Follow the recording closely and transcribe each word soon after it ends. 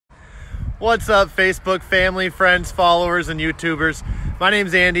What's up, Facebook family, friends, followers, and YouTubers? My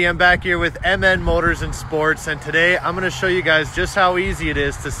name's Andy. I'm back here with MN Motors and Sports, and today I'm going to show you guys just how easy it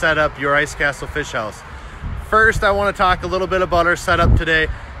is to set up your ice castle fish house. First, I want to talk a little bit about our setup today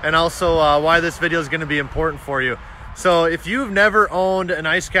and also why this video is going to be important for you. So if you've never owned an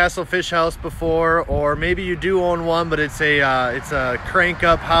ice castle fish house before, or maybe you do own one, but it's a crank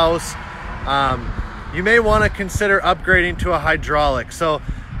up house, you may want to consider upgrading to a hydraulic. So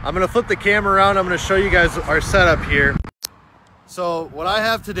I'm going to flip the camera around. I'm going to show you guys our setup here. So what I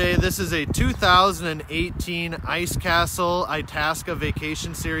have today, this is a 2018 Ice Castle Itasca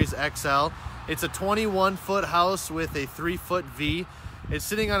Vacation Series XL. It's a 21-foot house with a 3-foot V. It's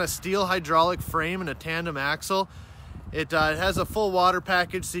sitting on a steel hydraulic frame and a tandem axle. It has a full water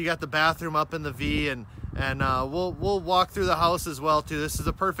package, so you got the bathroom up in the V, and we'll walk through the house as well too. This is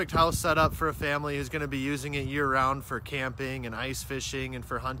a perfect house setup for a family who's going to be using it year-round for camping and ice fishing and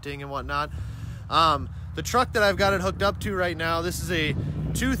for hunting and whatnot. The truck that I've got it hooked up to right now, this is a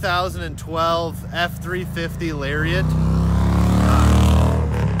 2012 F-350 Lariat.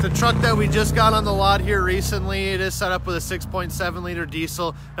 It's a truck that we just got on the lot here recently. It is set up with a 6.7 liter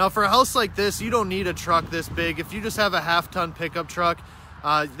diesel. Now for a house like this, you don't need a truck this big. If you just have a half-ton pickup truck,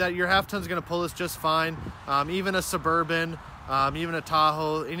 that your half-ton's gonna pull this just fine. Even a Suburban, even a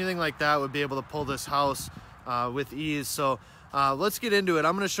Tahoe, anything like that would be able to pull this house with ease. So let's get into it.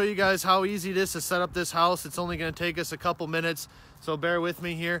 I'm gonna show you guys how easy it is to set up this house. It's only gonna take us a couple minutes, so bear with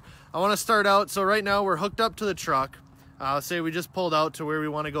me here. I wanna start out, so right now we're hooked up to the truck. Say we just pulled out to where we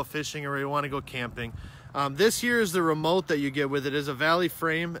want to go fishing or where we want to go camping. This here is the remote that you get with it. It is a Valley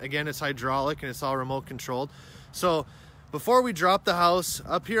frame. Again, it's hydraulic and it's all remote controlled. So before we drop the house,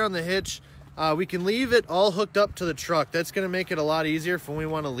 up here on the hitch, we can leave it all hooked up to the truck. That's going to make it a lot easier for when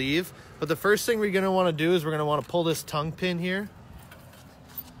we want to leave. But the first thing we're going to want to do is we're going to want to pull this tongue pin here.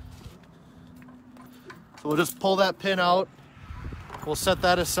 So we'll just pull that pin out. We'll set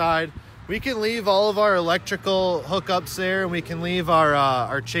that aside. We can leave all of our electrical hookups there, and we can leave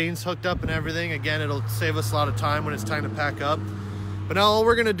our chains hooked up and everything. Again, it'll save us a lot of time when it's time to pack up. But now all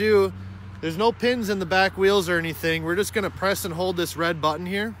we're gonna do, there's no pins in the back wheels or anything. We're just gonna press and hold this red button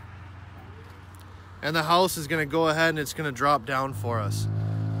here, and the house is gonna go ahead and it's gonna drop down for us.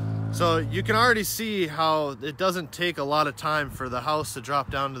 So you can already see how it doesn't take a lot of time for the house to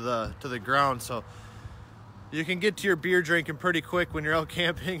drop down to the ground. So you can get to your beer drinking pretty quick when you're out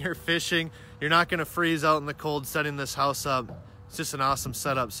camping or fishing. You're not gonna freeze out in the cold setting this house up. It's just an awesome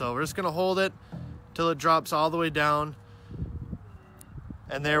setup. So we're just gonna hold it till it drops all the way down.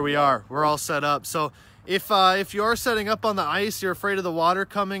 And there we are, we're all set up. So if you are setting up on the ice, you're afraid of the water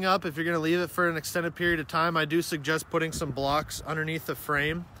coming up, if you're gonna leave it for an extended period of time, I do suggest putting some blocks underneath the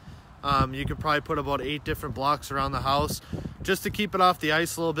frame. You could probably put about 8 different blocks around the house just to keep it off the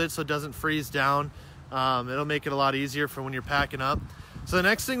ice a little bit so it doesn't freeze down. It'll make it a lot easier for when you're packing up. So the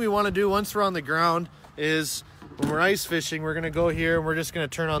next thing we want to do once we're on the ground is when we're ice fishing, we're going to go here and we're just going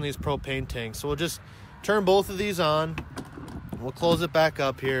to turn on these propane tanks. So we'll just turn both of these on. We'll close it back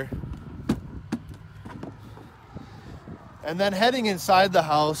up here. And then heading inside the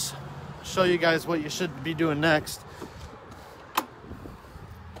house, I'll show you guys what you should be doing next.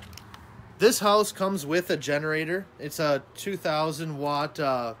 This house comes with a generator. It's a 2,000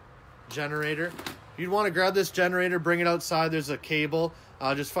 watt generator. You'd want to grab this generator, bring it outside. There's a cable.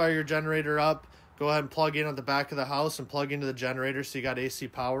 Just fire your generator up. Go ahead and plug in at the back of the house and plug into the generator so you got AC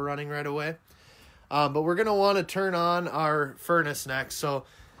power running right away. But we're going to want to turn on our furnace next. So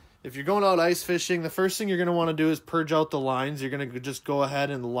if you're going out ice fishing, the first thing you're going to want to do is purge out the lines. You're going to just go ahead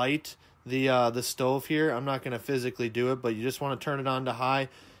and light the stove here. I'm not going to physically do it, but you just want to turn it on to high.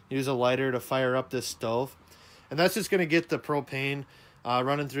 Use a lighter to fire up this stove. And that's just going to get the propane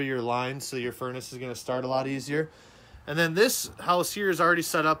running through your lines, so your furnace is going to start a lot easier. And then this house here is already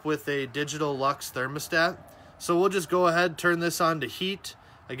set up with a digital Lux thermostat. So we'll just go ahead, turn this on to heat.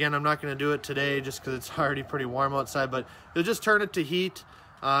 Again, I'm not going to do it today just because it's already pretty warm outside, but you'll just turn it to heat,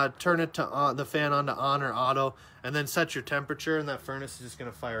 turn it to the fan on to on or auto, and then set your temperature, and that furnace is just going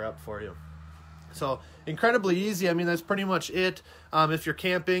to fire up for you. So incredibly easy. I mean, that's pretty much it. If you're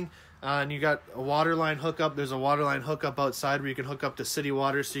camping, and you got a water line hookup, there's a water line hookup outside where you can hook up to city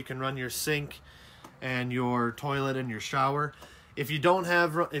water so you can run your sink and your toilet and your shower. If you don't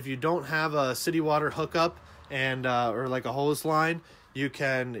have a city water hookup and or like a hose line, you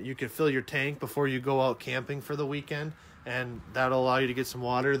can fill your tank before you go out camping for the weekend, and that'll allow you to get some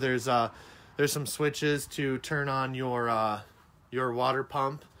water. There's some switches to turn on your water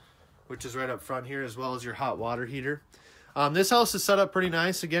pump, which is right up front here, as well as your hot water heater. This house is set up pretty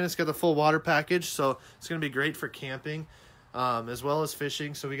nice. Again, it's got the full water package, so it's going to be great for camping. as well as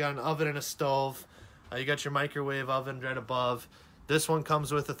fishing. So we got an oven and a stove. You got your microwave oven right above. This one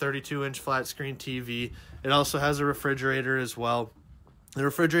comes with a 32-inch flat screen TV. It also has a refrigerator as well. The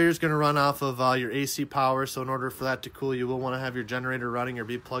refrigerator is going to run off of your AC power, so in order for that to cool, you will want to have your generator running or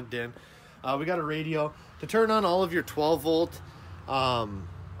be plugged in. We got a radio to turn on all of your 12-volt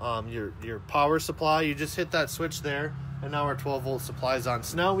your power supply. You just hit that switch there, and now our 12-volt supply is on.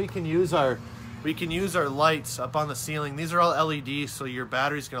 So now we can use our lights up on the ceiling. These are all LED, so your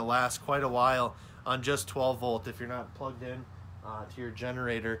battery's going to last quite a while on just 12-volt if you're not plugged in to your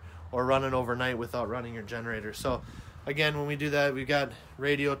generator or running overnight without running your generator. So again, when we do that, we've got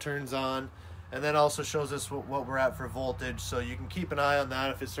radio turns on, and that also shows us what we're at for voltage, so you can keep an eye on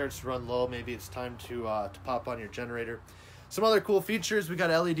that. If it starts to run low, maybe it's time to pop on your generator. Some other cool features, we got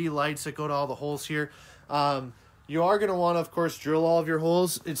LED lights that go to all the holes here. You are going to want to, of course, drill all of your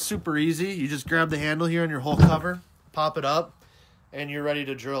holes. It's super easy. You just grab the handle here on your hole cover, pop it up, and you're ready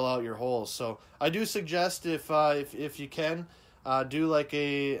to drill out your holes. So I do suggest if you can, do like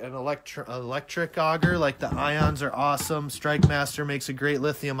an electric auger. Like the ions are awesome. Strike Master makes a great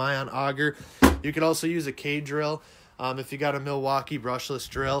lithium ion auger. You could also use a K-drill. If you got a Milwaukee brushless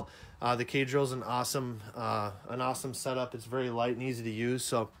drill, the K-drill is an awesome setup. It's very light and easy to use.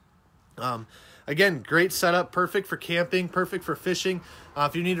 So again, great setup, perfect for camping, perfect for fishing.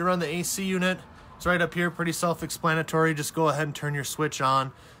 If you need to run the AC unit, it's right up here, pretty self-explanatory. Just go ahead and turn your switch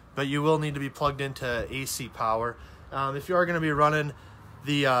on, but you will need to be plugged into AC power. If you are going to be running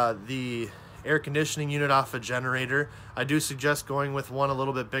the air conditioning unit off a generator, I do suggest going with one a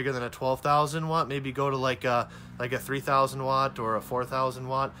little bit bigger than a 12,000 watt. Maybe go to like a 3,000 watt or a 4,000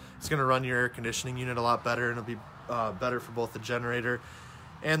 watt. It's going to run your air conditioning unit a lot better, and it'll be better for both the generator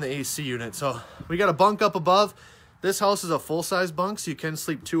and the AC unit. So we got a bunk up above. This house is a full-size bunk, so you can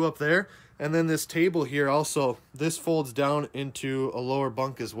sleep two up there. And then this table here also, this folds down into a lower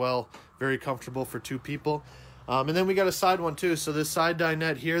bunk as well. Very comfortable for two people. And then we got a side one too. So this side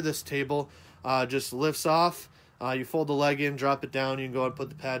dinette here, this table just lifts off. You fold the leg in, drop it down. You can go and put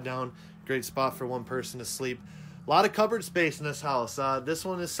the pad down. Great spot for one person to sleep. A lot of cupboard space in this house. This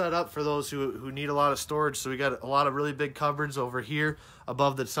one is set up for those who need a lot of storage. So we got a lot of really big cupboards over here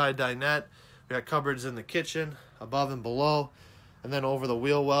above the side dinette. We got cupboards in the kitchen, above and below. And then over the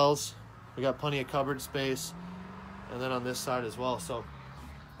wheel wells, we got plenty of cupboard space. And then on this side as well. So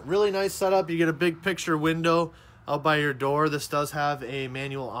really nice setup. You get a big picture window out by your door. This does have a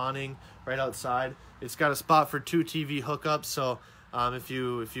manual awning right outside. It's got a spot for two TV hookups. So if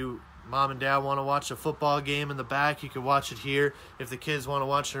you mom and dad want to watch a football game in the back, you can watch it here. If the kids want to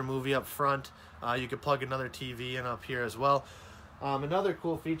watch their movie up front, you could plug another TV in up here as well. Another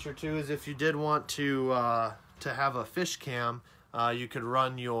cool feature too is if you did want to have a fish cam, you could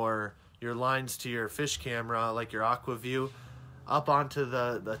run your lines to your fish camera, like your AquaView, up onto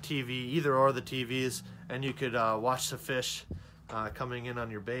the TV, either or the TVs, and you could watch the fish coming in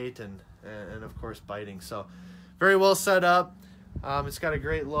on your bait and of course biting. So very well set up. It's got a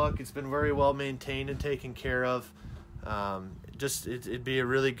great look. It's been very well maintained and taken care of. It'd be a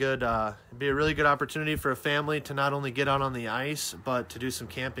really good opportunity for a family to not only get out on the ice, but to do some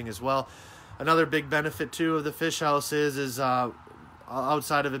camping as well. Another big benefit too of the fish house is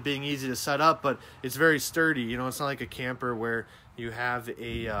outside of it being easy to set up, but it's very sturdy. You know, it's not like a camper where you have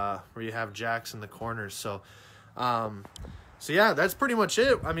jacks in the corners. So yeah, that's pretty much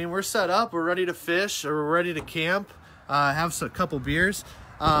it. I mean, we're set up. We're ready to fish, or we're ready to camp. Have a couple beers.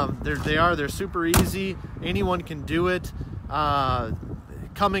 They're super easy. Anyone can do it.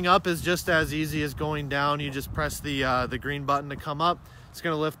 Coming up is just as easy as going down. You just press the green button to come up. It's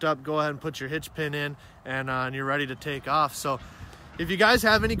going to lift up. Go ahead and put your hitch pin in, and you're ready to take off. So if you guys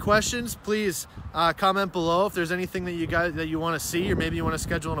have any questions, please comment below. If there's anything that you want to see, or maybe you want to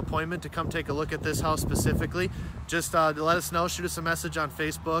schedule an appointment to come take a look at this house specifically, just let us know. Shoot us a message on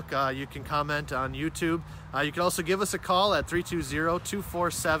Facebook. You can comment on YouTube. You can also give us a call at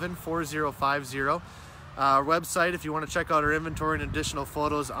 320-247-4050. Our website, if you want to check out our inventory and additional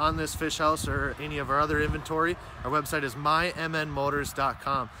photos on this fish house or any of our other inventory, our website is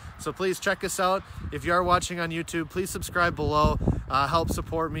mymnmotors.com. So please check us out. If you are watching on YouTube, please subscribe below. Help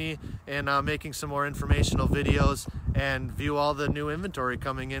support me in making some more informational videos and view all the new inventory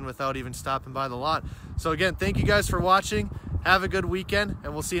coming in without even stopping by the lot. So again, thank you guys for watching. Have a good weekend,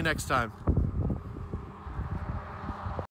 and we'll see you next time.